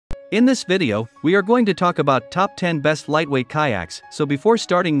In this video, we are going to talk about top 10 best lightweight kayaks, so before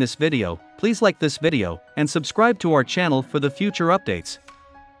starting this video, please like this video and subscribe to our channel for the future updates.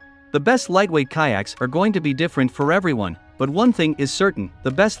 The best lightweight kayaks are going to be different for everyone, but one thing is certain,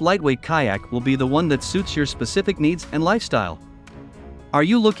 the best lightweight kayak will be the one that suits your specific needs and lifestyle. Are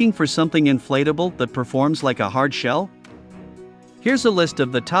you looking for something inflatable that performs like a hard shell? Here's a list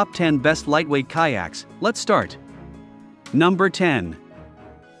of the top 10 best lightweight kayaks. Let's start. Number 10.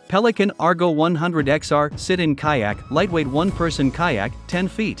 Pelican Argo 100 XR Sit-In Kayak Lightweight One-Person Kayak, 10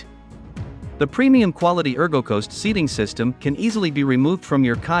 feet. The premium quality ErgoCoast seating system can easily be removed from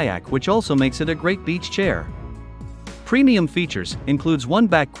your kayak, which also makes it a great beach chair. Premium features includes one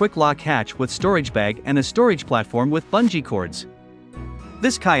back quick lock hatch with storage bag and a storage platform with bungee cords.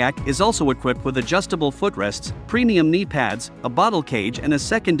 This kayak is also equipped with adjustable footrests, premium knee pads, a bottle cage and a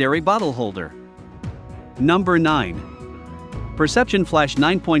secondary bottle holder. Number 9. Perception Flash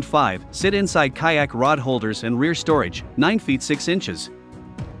 9.5 Sit Inside Kayak Rod Holders and Rear Storage, 9 feet 6 inches.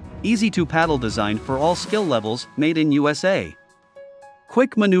 Easy to paddle design for all skill levels, made in USA.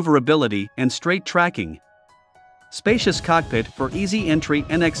 Quick maneuverability and straight tracking. Spacious cockpit for easy entry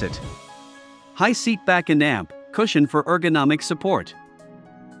and exit. High seat back and amp, cushion for ergonomic support.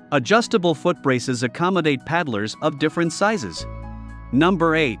 Adjustable foot braces accommodate paddlers of different sizes.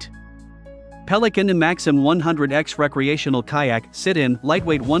 Number 8. Pelican Maxim 100X Recreational Kayak Sit-In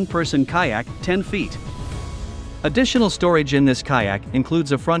Lightweight One-Person Kayak, 10 feet. Additional storage in this kayak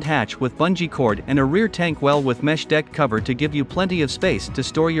includes a front hatch with bungee cord and a rear tank well with mesh deck cover to give you plenty of space to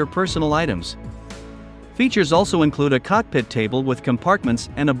store your personal items. Features also include a cockpit table with compartments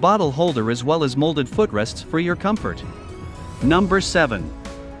and a bottle holder as well as molded footrests for your comfort. Number 7.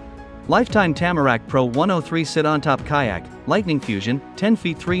 Lifetime Tamarack Pro 103 Sit-On-Top Kayak, Lightning Fusion, 10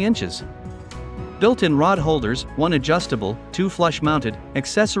 feet 3 inches. Built-in rod holders, 1 adjustable, 2 flush-mounted,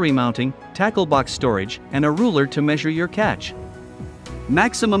 accessory mounting, tackle box storage, and a ruler to measure your catch.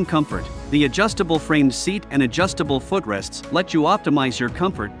 Maximum comfort. The adjustable framed seat and adjustable footrests let you optimize your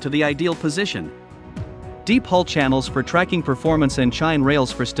comfort to the ideal position. Deep hull channels for tracking performance and chine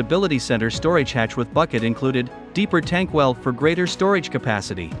rails for stability center storage hatch with bucket included, deeper tank well for greater storage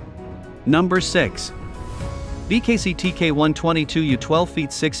capacity. Number 6. BKC TK122U 12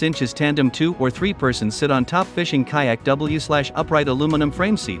 feet 6 inches Tandem 2 or 3 person sit-on-top fishing kayak W/upright aluminum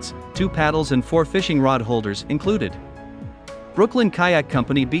frame seats, 2 paddles and 4 fishing rod holders included. Brooklyn Kayak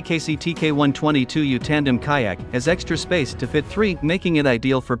Company BKC TK122U Tandem Kayak has extra space to fit 3, making it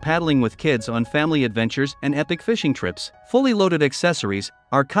ideal for paddling with kids on family adventures and epic fishing trips. Fully loaded accessories,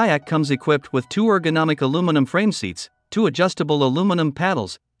 our kayak comes equipped with 2 ergonomic aluminum frame seats, 2 adjustable aluminum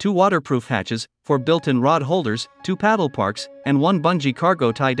paddles, 2 waterproof hatches, 4 built-in rod holders, 2 paddle parks, and 1 bungee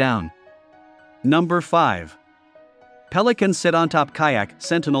cargo tie-down. Number 5. Pelican Sit-On-Top Kayak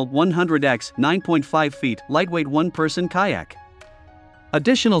Sentinel 100X 9.5 feet Lightweight One-Person Kayak.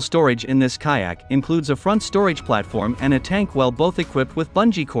 Additional storage in this kayak includes a front storage platform and a tank well, both equipped with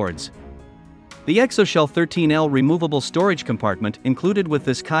bungee cords. The ExoShell 13L removable storage compartment included with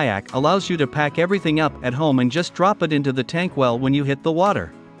this kayak allows you to pack everything up at home and just drop it into the tank well when you hit the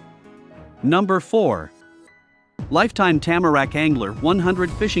water. Number 4. Lifetime Tamarack Angler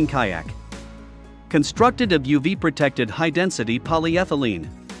 100 Fishing Kayak. Constructed of UV-protected high-density polyethylene.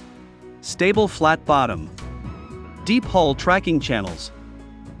 Stable flat bottom. Deep hull tracking channels.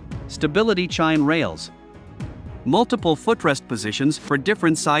 Stability chine rails. Multiple footrest positions for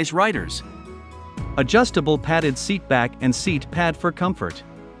different size riders. Adjustable padded seat back and seat pad for comfort.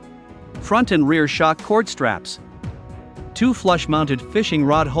 Front and rear shock cord straps. 2 flush-mounted fishing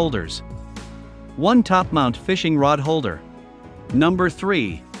rod holders. 1 top-mount fishing rod holder. Number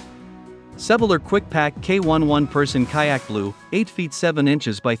 3. Sebeler Quick Pack K1 One-Person Kayak Blue, 8 feet 7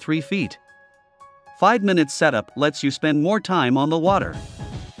 inches by 3 feet. 5-minute setup lets you spend more time on the water.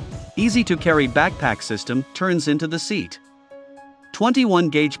 Easy to carry backpack system turns into the seat.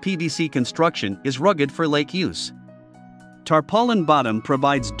 21-gauge PVC construction is rugged for lake use. Tarpaulin bottom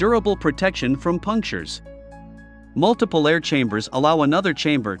provides durable protection from punctures. Multiple air chambers allow another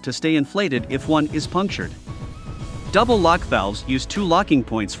chamber to stay inflated if one is punctured. Double lock valves use 2 locking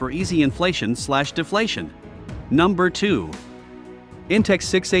points for easy inflation/deflation. Number 2. Intex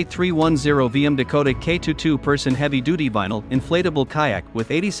 68310 VM Dakota K22 Person Heavy Duty Vinyl Inflatable Kayak with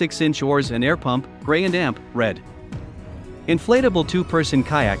 86-inch oars and air pump, gray and amp, red. Inflatable 2-person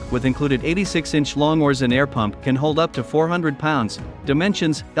kayak with included 86-inch long oars and air pump can hold up to 400 pounds,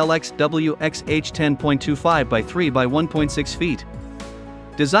 dimensions LXWXH 10.25 by 3 by 1.6 feet.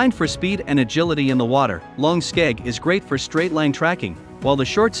 Designed for speed and agility in the water, long skeg is great for straight line tracking, while the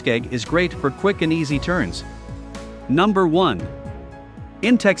short skeg is great for quick and easy turns. Number 1.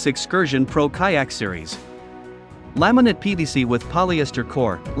 Intex Excursion Pro Kayak Series. Laminate PVC with polyester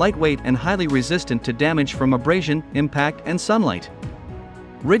core, lightweight and highly resistant to damage from abrasion, impact and sunlight.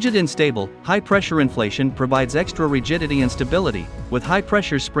 Rigid and stable, high-pressure inflation provides extra rigidity and stability, with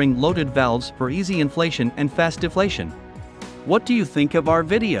high-pressure spring-loaded valves for easy inflation and fast deflation. What do you think of our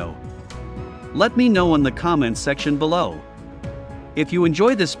video? Let me know in the comments section below. If you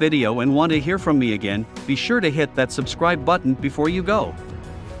enjoy this video and want to hear from me again, be sure to hit that subscribe button before you go.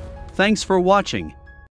 Thanks for watching.